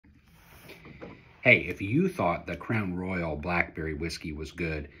Hey, if you thought the Crown Royal Blackberry whiskey was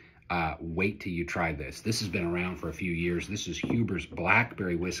good, wait till you try this. This has been around for a few years. This is Huber's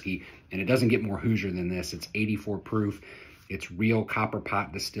Blackberry whiskey, and it doesn't get more Hoosier than this. It's 84 proof. It's real copper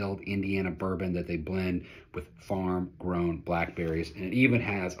pot distilled Indiana bourbon that they blend with farm-grown blackberries, and it even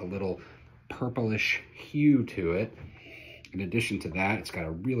has a little purplish hue to it. In addition to that, it's got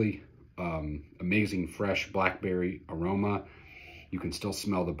a really amazing fresh blackberry aroma. You can still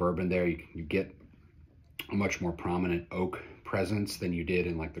smell the bourbon there. You get a much more prominent oak presence than you did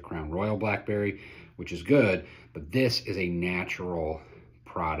in like the Crown Royal Blackberry, which is good, but this is a natural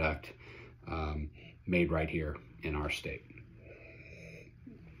product made right here in our state.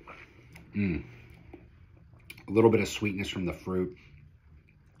 A little bit of sweetness from the fruit,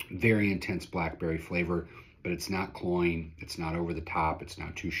 very intense blackberry flavor, but it's not cloying, it's not over the top, it's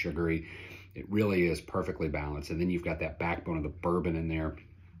not too sugary. It really is perfectly balanced. And then you've got that backbone of the bourbon in there.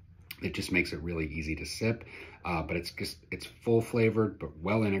 It just makes it really easy to sip, but it's full flavored, but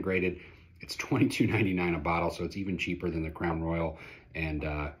well integrated. It's $22.99 a bottle, so it's even cheaper than the Crown Royal, and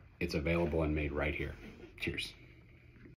it's available and made right here. Cheers.